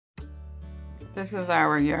This is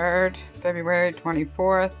our yard, February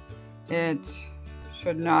 24th. It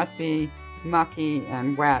should not be mucky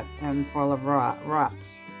and wet and full of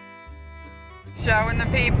ruts. Showing the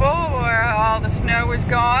people where all the snow was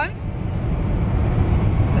gone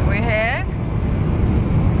that we had.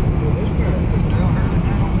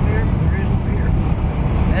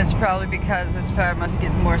 It's probably because this part must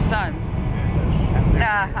get more sun.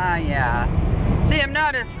 Yeah. See, I'm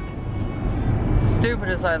not as stupid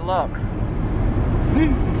as I look.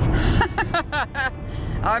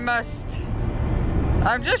 I'm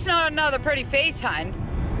just not another pretty face, hun.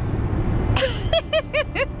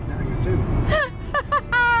 Now you do.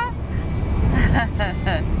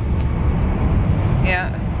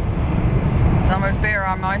 Yeah. It's almost bare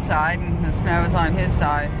on my side and the snow is on his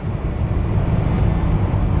side.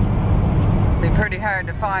 Be pretty hard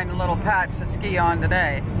to find a little patch to ski on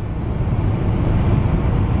today.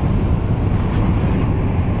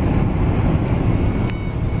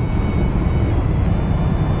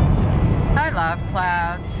 I love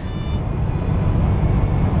clouds.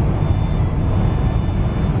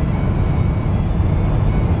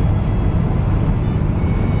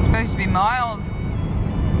 It's supposed to be mild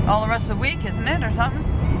all the rest of the week, isn't it, or something?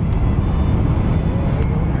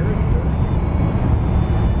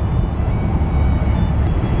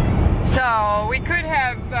 So we could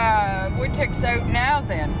have wood ticks out now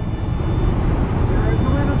then.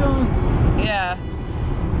 Yeah.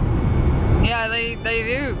 Yeah, they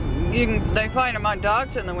do. They find them on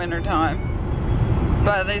dogs in the wintertime.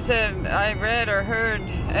 But they said, I read or heard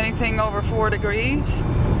anything over 4 degrees,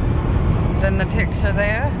 then the ticks are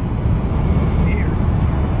there. Here.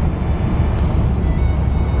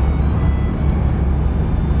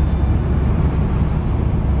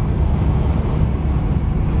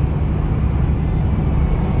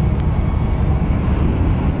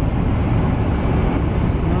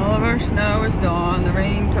 All of our snow is gone. The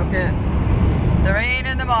rain took it. The rain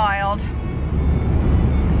and the mild.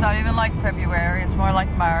 It's not even like February, it's more like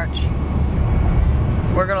March.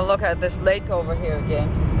 We're gonna look at this lake over here again.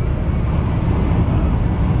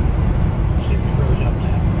 Shit froze up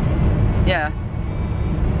now. Yeah.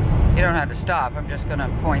 You don't have to stop, I'm just gonna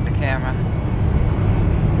point the camera.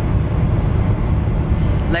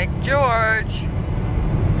 Lake George.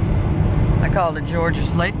 I called it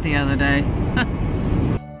George's Lake the other day.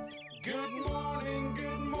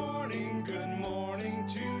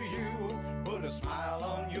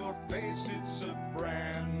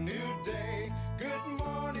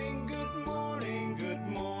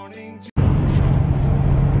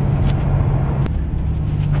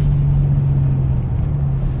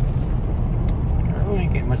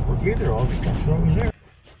 Either all the stuff's always there.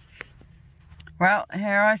 Well,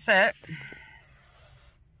 here I sit.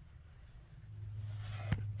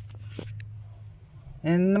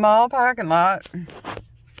 In the mall parking lot.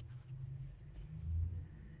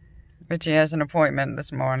 Richie has an appointment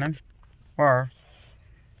this morning. Or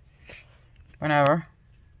whenever.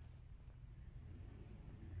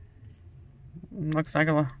 Looks like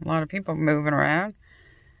a lot of people moving around.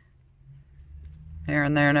 Here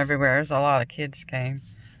and there and everywhere. There's a lot of kids came.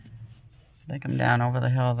 They come down over the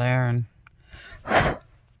hill there and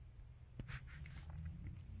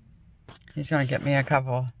he's gonna get me a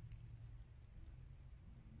couple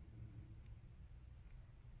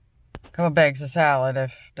bags of salad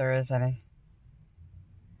if there is any.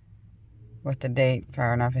 With the date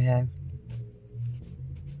far enough ahead.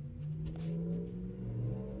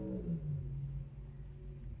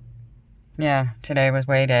 Yeah, today was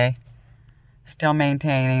weigh day. Still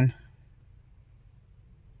maintaining.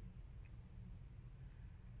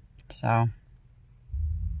 So.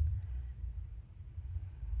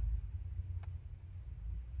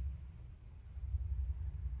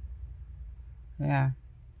 Yeah.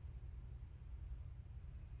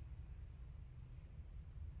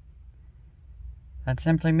 That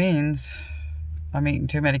simply means I'm eating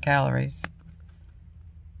too many calories.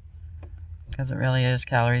 Because it really is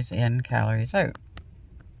calories in, calories out.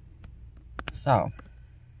 So.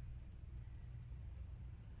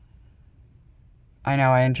 I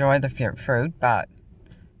know I enjoy the fruit, but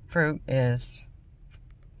fruit is,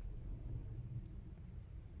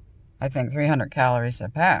 I think, 300 calories a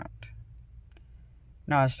pound.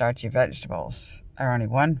 Non-starchy vegetables are only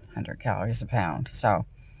 100 calories a pound. So,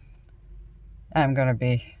 I'll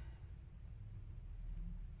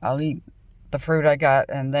eat the fruit I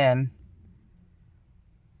got, and then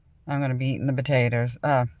I'm going to be eating the potatoes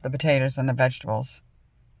and the vegetables.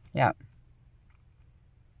 Yeah.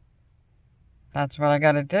 That's what I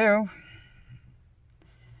gotta do.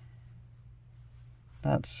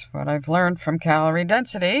 That's what I've learned from calorie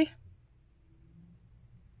density.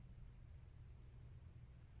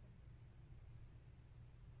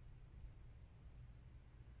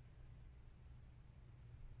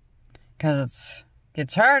 because it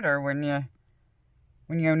gets harder when you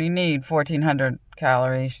only need 1,400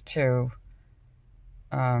 calories to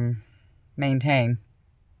maintain.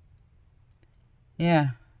 Yeah,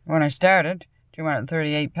 when I started,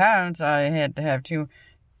 238 pounds, I had to have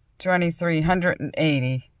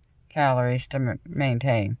 2,380 calories to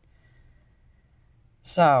maintain.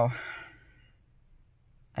 So,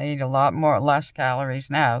 I eat a lot less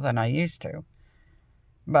calories now than I used to.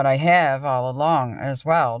 But I have all along as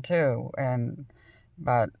well, too.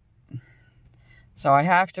 So I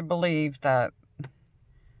have to believe that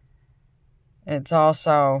it's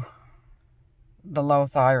also the low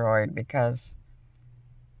thyroid, because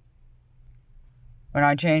when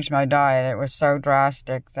I changed my diet, it was so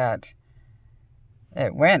drastic that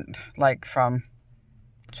it went like from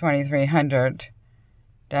 2,300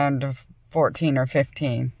 down to 14 or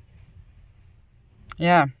 15.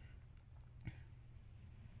 Yeah.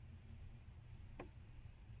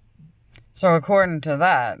 So according to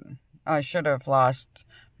that, I should have lost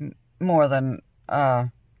more than a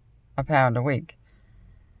pound a week,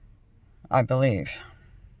 I believe.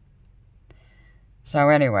 So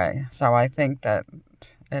anyway, so I think that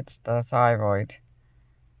it's the thyroid.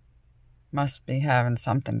 Must be having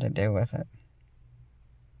something to do with it.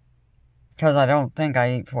 Because I don't think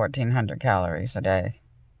I eat 1,400 calories a day.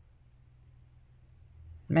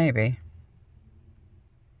 Maybe.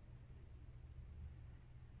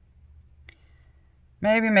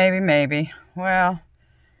 Maybe. Well,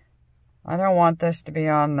 I don't want this to be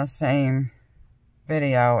on the same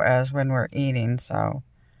video as when we're eating, so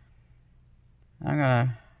I'm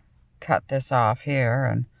gonna cut this off here,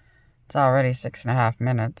 and it's already 6.5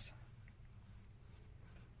 minutes.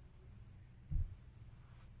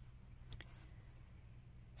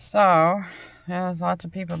 So, yeah, there's lots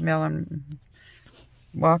of people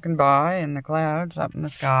walking by in the clouds up in the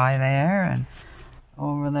sky there, and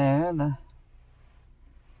over there,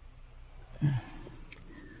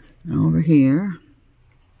 over here.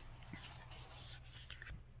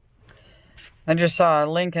 I just saw a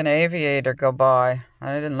Lincoln Aviator go by.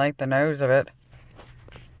 I didn't like the nose of it.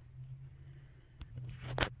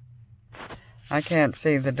 I can't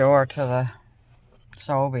see the door to the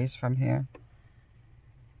Sobeys from here.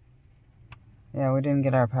 Yeah, we didn't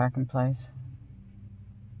get our parking place.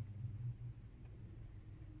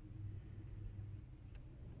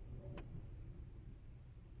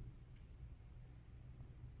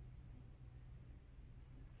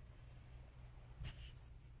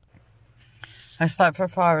 I slept for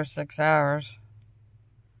 5 or 6 hours,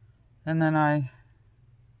 and then I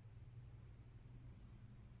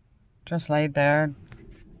just laid there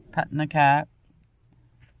petting the cat,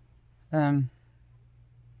 and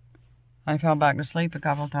I fell back to sleep a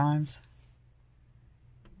couple times.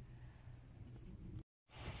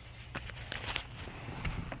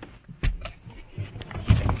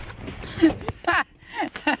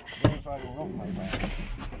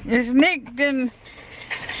 You sneaked and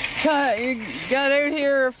you got out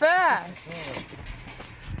here fast.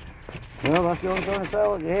 Well, that's the only kind of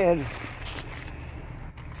salad you had.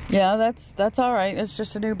 Yeah, that's all right. It's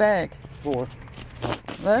just a new bag. 4th.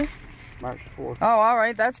 What? March 4th. Oh, all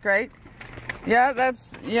right. That's great. Yeah, that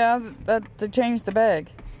to change the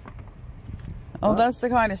bag. Oh, What? that's the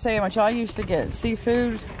kind of sandwich I used to get.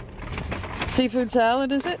 Seafood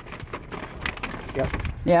salad, is it? Yep.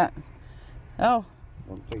 Yeah. Oh.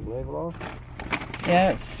 Want to take the label off?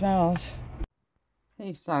 Yeah, it smells.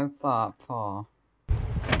 He's so thoughtful.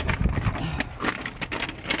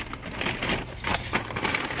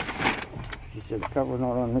 She said the cover's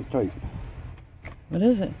not on the tight. What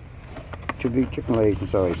is it? Should be chicken legs in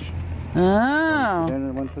size. Oh. One for dinner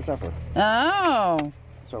and one for supper. Oh.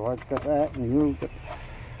 So I got that, and you got...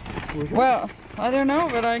 Well, I don't know,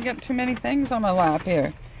 but I get too many things on my lap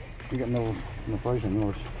here. You got no price in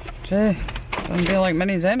yours. Gee, doesn't feel like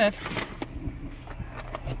money's in it.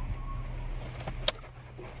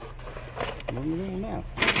 What are you doing now?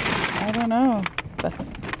 I don't know. But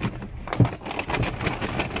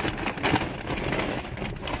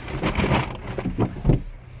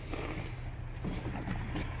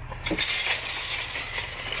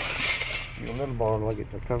Your little ball, I'll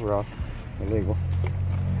get the cover off. Illegal.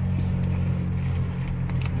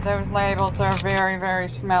 those labels are very, very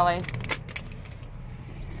smelly.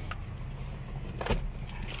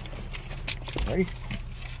 Ready?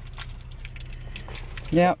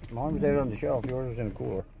 Yep. Mine was out on the shelf. Yours was in the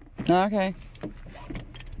cooler. Okay.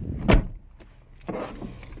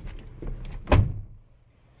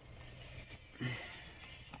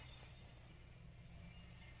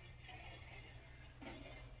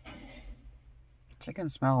 Chicken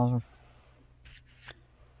smells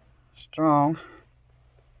strong.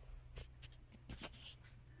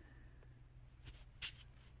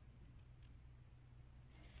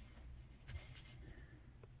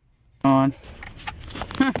 On.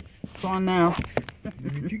 It's on now.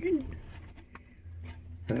 Chicken.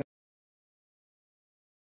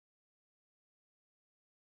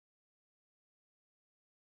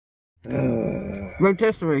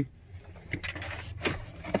 Rotisserie.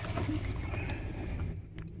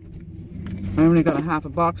 I only got a half a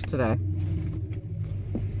box today.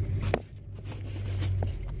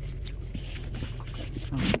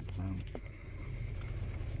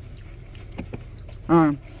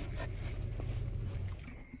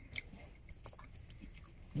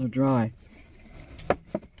 They're dry.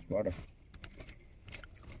 Water.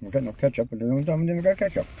 We got no ketchup, and the only time we never got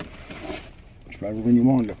ketchup. It's right when you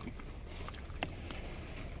want it.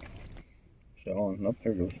 So, up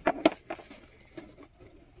there it goes.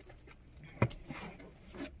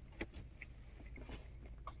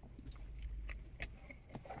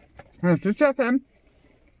 Here's the chicken.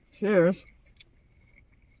 Cheers.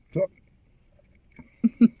 Look.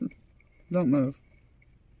 Don't move.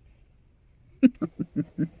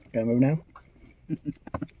 Gotta move now?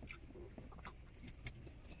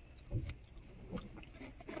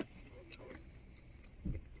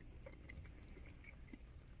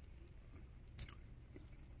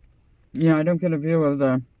 Yeah, I don't get a view of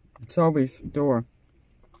the Selby's door.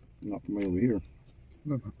 Not from over here.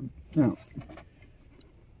 No.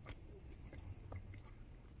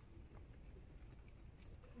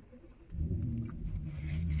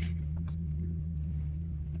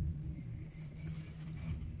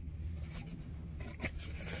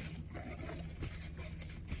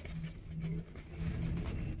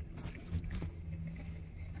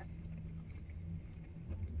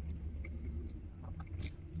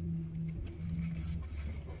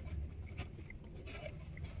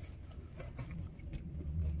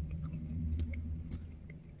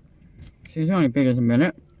 She's only big as a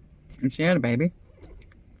minute, and she had a baby.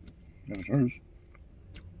 That was hers.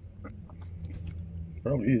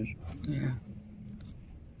 Probably is. Yeah.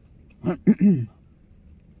 What did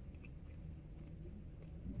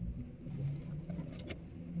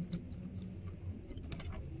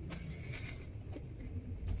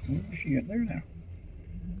she get there now?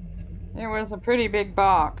 It was a pretty big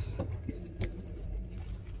box.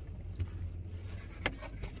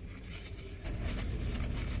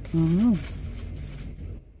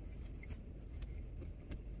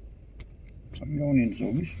 Something going in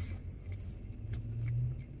Zoe's.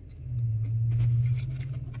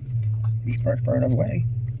 He's part of the way.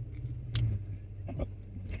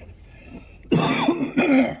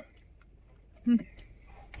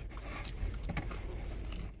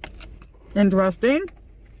 Interesting.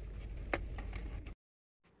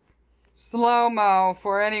 Slow-mo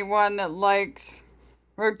for anyone that likes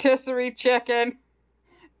rotisserie chicken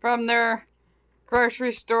from their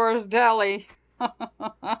grocery store's deli.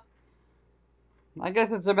 I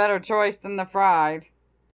guess it's a better choice than the fried.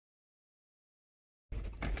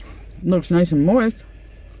 Looks nice and moist.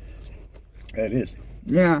 It is.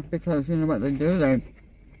 Yeah, because you know what they do? They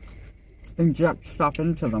inject stuff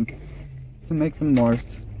into them to make them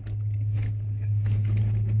moist.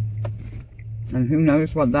 And who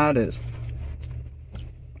knows what that is?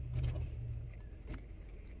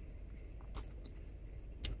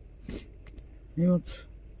 He looks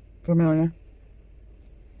familiar.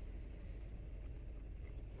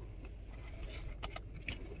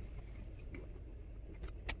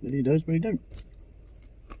 He does, but he don't.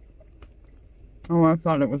 Oh, I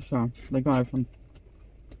thought it was the guy from...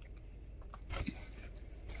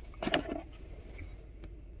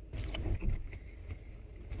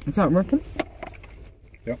 Is that working?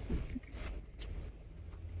 Yep.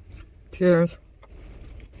 Cheers.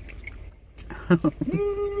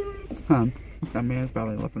 That man's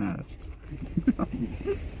probably looking at us.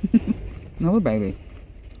 Another baby.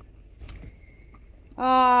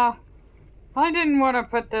 I didn't want to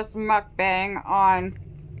put this mukbang on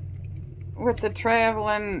with the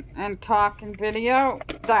traveling and talking video.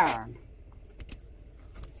 Darn.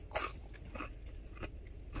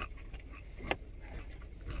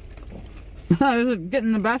 Is it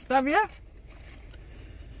getting the best of you?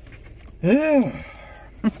 Yeah.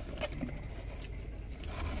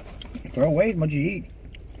 Throw away what you eat.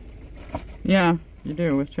 Yeah, you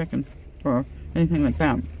do with chicken or anything like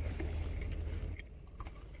that.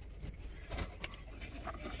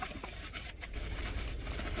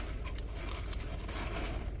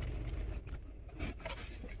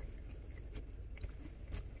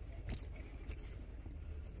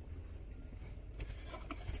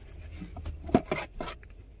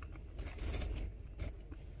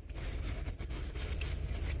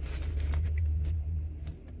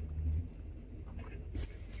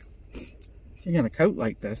 She got a coat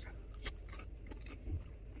like this.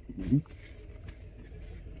 Mm-hmm.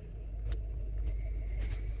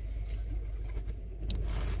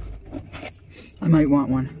 I might want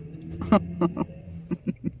one.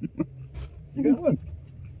 You got one?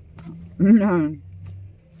 No.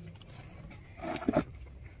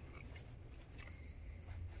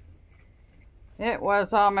 It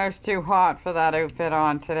was almost too hot for that outfit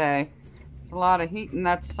on today. A lot of heat in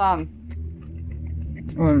that sun.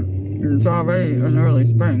 Well, it's already an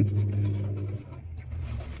early spring.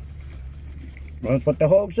 Well, that's what the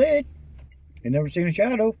hog said. You never seen a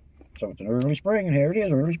shadow. So it's an early spring, and here it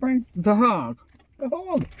is, early spring. The hog. The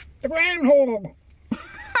hog. The groundhog.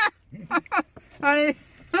 Honey.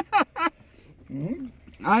 Mm-hmm.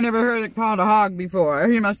 I never heard it called a hog before.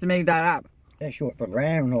 He must have made that up. That's short for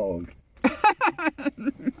groundhog.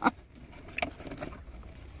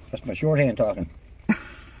 That's my shorthand talking.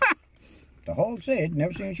 The hog said,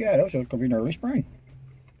 never seen a shadow, so it could be an early spring.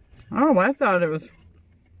 Oh, I thought it was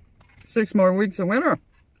 6 more weeks of winter.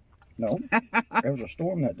 No, there was a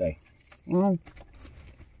storm that day. Well,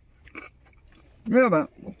 yeah, but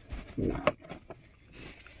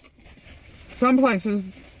some places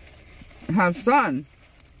have sun.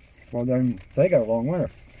 Well, then they got a long winter.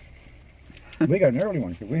 We got an early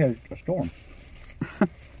one because we had a storm.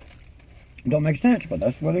 Don't make sense, but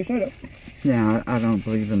that's what they said it. Yeah, I don't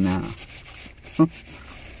believe in that.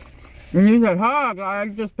 When you said hog, I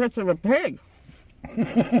just pictured a pig.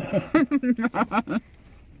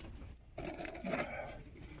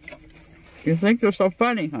 You think you're so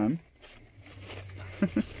funny, huh?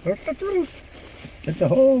 That's the truth. It's a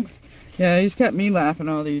hog. Yeah, he's kept me laughing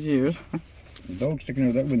all these years. The dog's sticking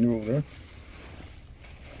out that window over there.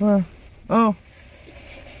 Where? Oh.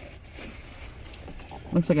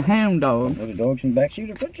 Looks like a hound dog. Well, the dog's in the back seat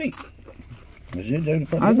or front seat. Is it down the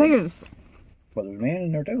front I door? think it's... Well, there's a man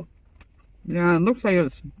in there too. Yeah, it looks like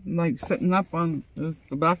it's like sitting up on the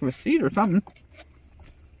back of a seat or something.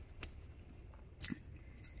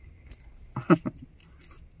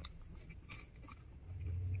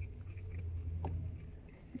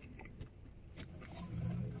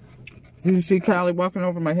 Did you see Callie walking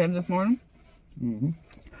over my head this morning? Mm-hmm.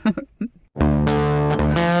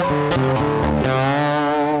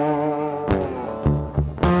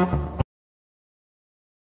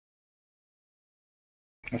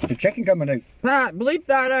 That's the chicken coming out. Pat, bleep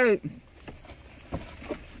that out.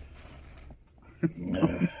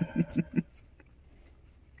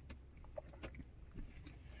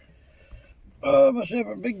 I must have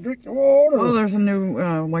a big drink of water. Oh, there's a new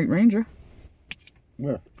White Ranger.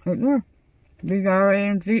 Where? Right there. Big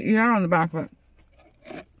R-A-N-G-E-R on the back of it.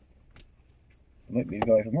 Might be the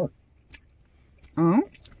guy from work. Oh?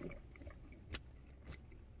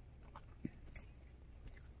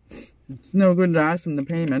 It's no good to ask them the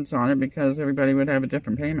payments on it because everybody would have a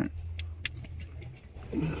different payment.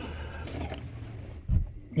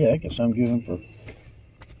 Yeah, I guess some give them for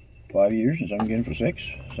 5 years, and some get them for 6,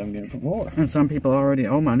 some get them for 4. And some people already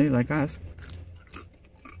owe money, like us.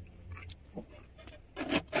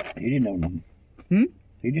 He didn't know none. Hmm?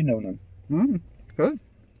 He didn't know none. Hmm, good.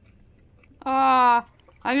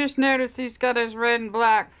 I just noticed he's got his red and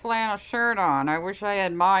black flannel shirt on. I wish I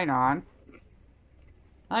had mine on.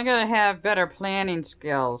 I gotta have better planning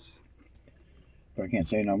skills. But I can't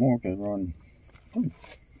say no more because we're on.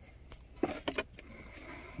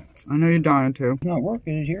 I know you're dying to. He's not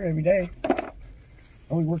working, he's here every day.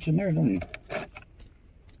 Oh, he works in there, doesn't he?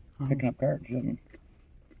 Picking up carts, doesn't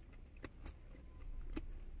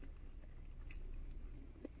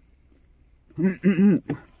he?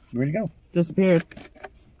 Where'd he go? Disappeared.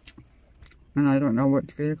 And I don't know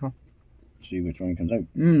which vehicle. See which one comes out.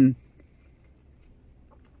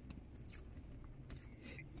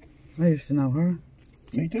 I used to know her.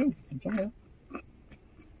 Me too. Somewhere.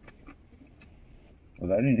 Well,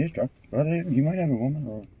 that ain't his truck. But he might have a woman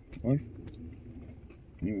or a wife.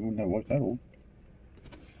 You wouldn't have a wife that old.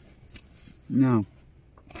 No.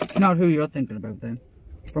 Not who you're thinking about then.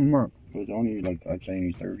 From work. It was only like, I'd say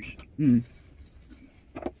in his 30s.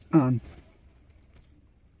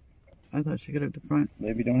 I thought she got out the front.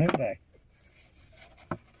 Maybe don't have a back.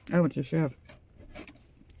 Oh, it's a chef.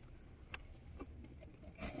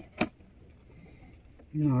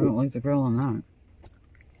 No, I don't like the grill on that.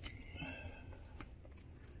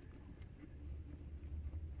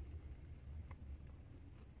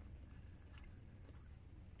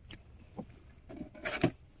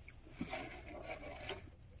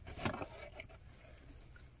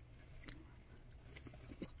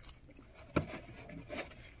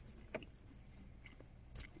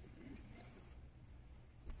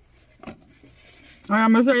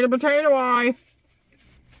 I'm gonna say the potato eye.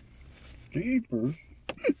 Jeepers.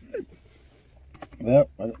 Well,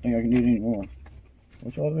 I don't think I can eat any more.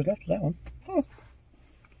 What's all there's left of that one? Oh.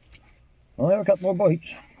 Well, I have a couple more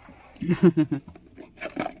bites.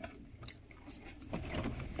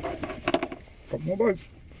 Couple more bites.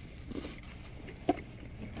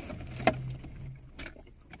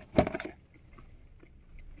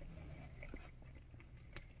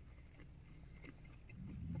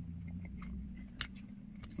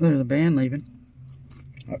 There's the band leaving.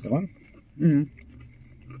 That's the one? Mm-hmm.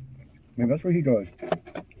 Maybe that's where he goes.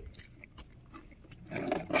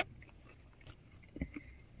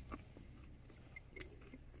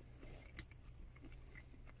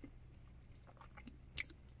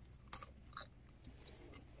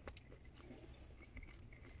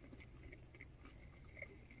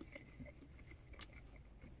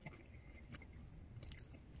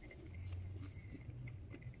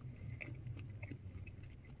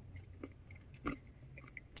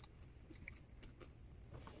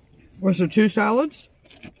 Was there 2 salads?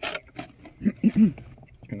 In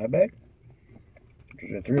that bag?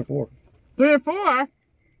 Is it 3 or 4? 3 or 4? Oh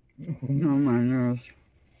my gosh.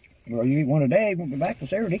 Well, you eat one a day, won't be back till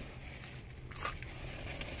Saturday.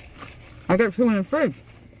 I got 2 in the fridge.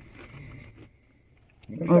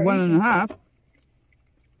 Or 1.5.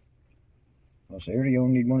 Well, Saturday you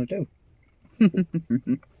only need 1 or 2.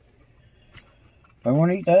 I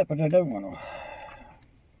want to eat that, but I don't want to.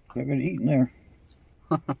 Quite good eating there.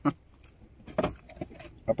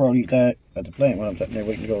 I'll probably eat that at the plant when I'm sitting there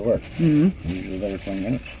waiting to go to work. Mm-hmm. Usually there 20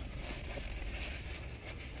 minutes.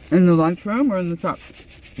 In the lunchroom or in the truck?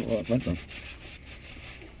 Well, it's lunchroom.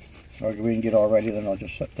 Or we can get all ready, then I'll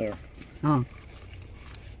just sit there. Oh.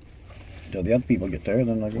 Until the other people get there,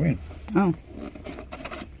 then I'll go in. Oh.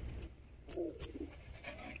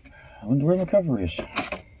 I wonder where my cover is.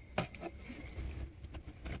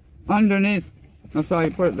 Underneath. That's how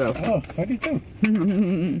you put it though. Oh, I did too.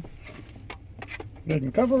 There's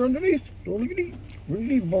my cover underneath. So look at it. Where's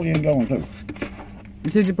the bullion going to?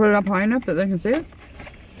 Did you put it up high enough that they can see it?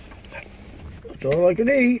 That's all I could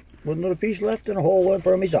eat. With another piece left in a whole one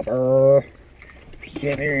for me supper.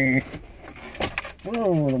 Yippee. Whoa,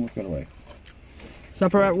 that almost got away.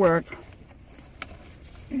 Supper at work.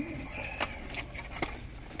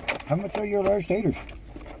 How much are your large taters?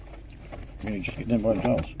 You just get them by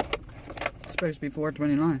themselves. It's supposed to be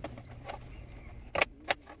 $4.29.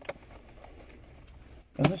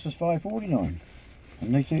 And this is $5.49.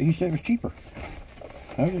 And they say he said it was cheaper.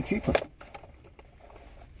 How is it cheaper?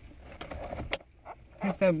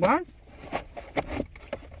 I said what?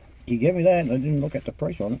 He gave me that and I didn't look at the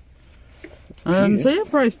price on it. I didn't see a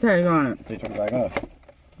price tag on it. They took it back off.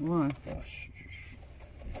 Why? Gosh.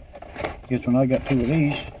 Guess when I got 2 of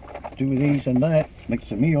these and that,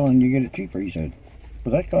 makes a meal and you get it cheaper, he said.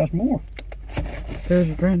 But that costs more. There's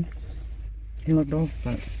your friend. He looked old,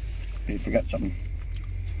 but He forgot something.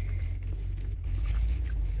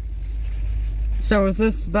 so is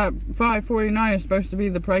this, that $5.49 is supposed to be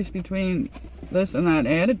the price between this and that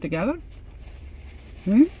added together?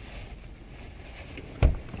 Hmm?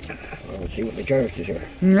 Well, let's see what they charged us here.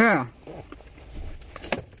 Yeah.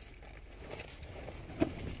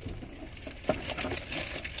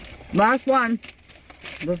 Last one.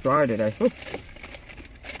 Looks dry today. Ooh.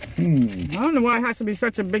 I don't know why it has to be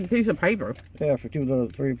such a big piece of paper. Yeah, for 2 of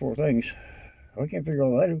the 3 or 4 things. I can't figure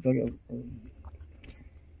all that out.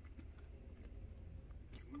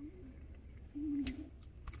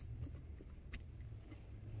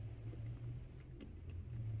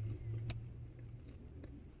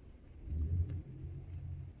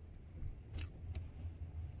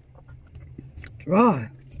 Dry.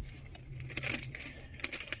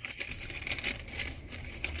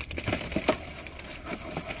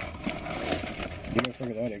 You gotta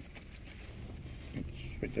figure that out.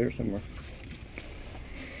 It's right there somewhere.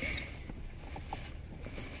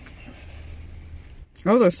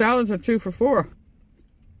 Oh, those salads are 2 for $4.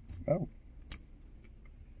 Oh.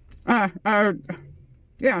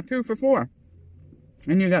 Yeah, 2 for $4.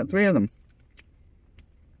 And you got 3 of them.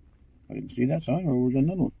 I didn't see that sign, or was there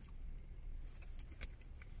another one?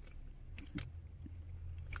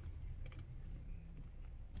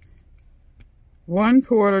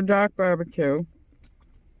 $1/4 dark barbecue.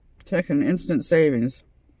 Taking instant savings.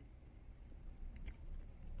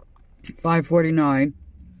 $5.49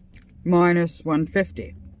 minus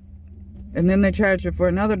 $1.50. And then they charge you for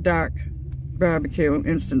another dark barbecue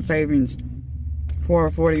instant savings.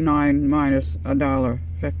 $4.49 minus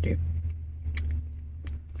 $1.50.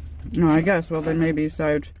 No, I guess, well, then maybe you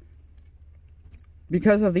saved,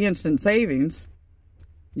 because of the instant savings,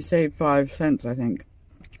 you saved 5 cents, I think.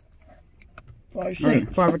 5 cents.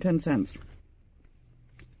 Right, 5 or 10 cents.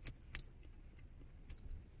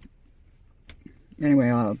 Anyway,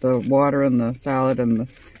 the water and the salad and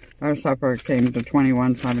our supper came to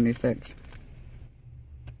 $21.76.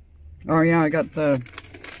 Oh yeah, I got the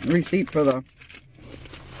receipt for the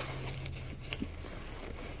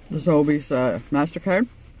Sobeys MasterCard.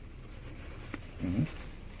 Mm-hmm.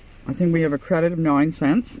 I think we have a credit of 9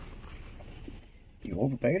 cents. You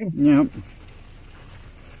overpaid him? Yep.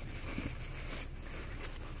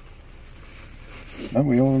 No,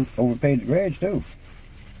 we overpaid the garage too.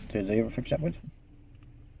 Did they ever fix that with?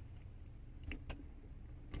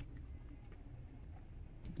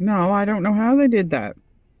 No, I don't know how they did that.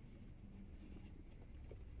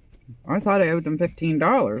 I thought I owed them $15,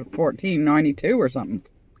 $14.92 or something.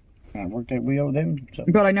 I worked out we owed them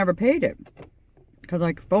something. But I never paid it. Because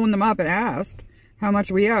I phoned them up and asked how much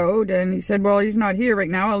we owed. And he said, well, he's not here right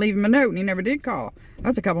now. I'll leave him a note. And he never did call.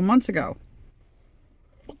 That's a couple months ago.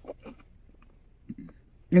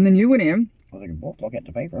 And then you went in. Well, they can both look at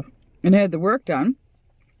the paper. And had the work done.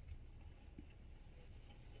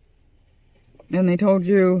 And they told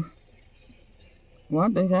you...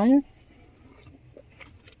 What? They tell you?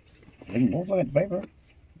 They can both look at the paper.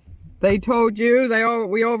 They told you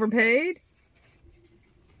we overpaid?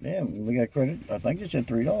 Yeah, we got credit. I think it said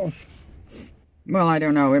 $3. Well, I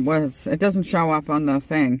don't know. It doesn't show up on the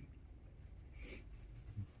thing.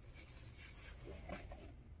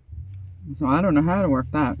 So I don't know how to work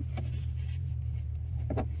that.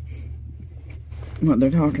 What they're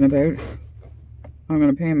talking about. I'm going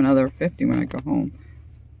to pay him another $50 when I go home.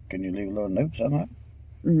 Can you leave a little note on that?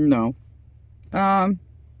 No.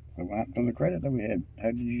 What happened to the credit that we had?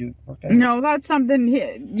 How did you work that? No, that's something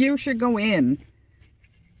you should go in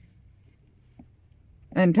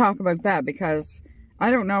and talk about that, because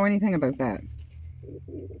I don't know anything about that.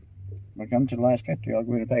 When I come to the last 50, I'll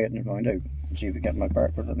go in and pay it and find out and see if we got my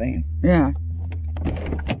part for the van. Yeah.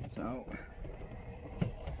 So.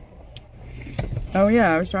 Oh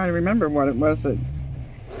yeah, I was trying to remember what it was that.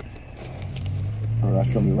 Or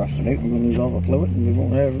that's going to be rusted out. We're going to lose all the fluid and we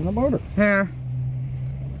won't have it in the motor. Here.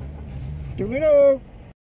 Do we know?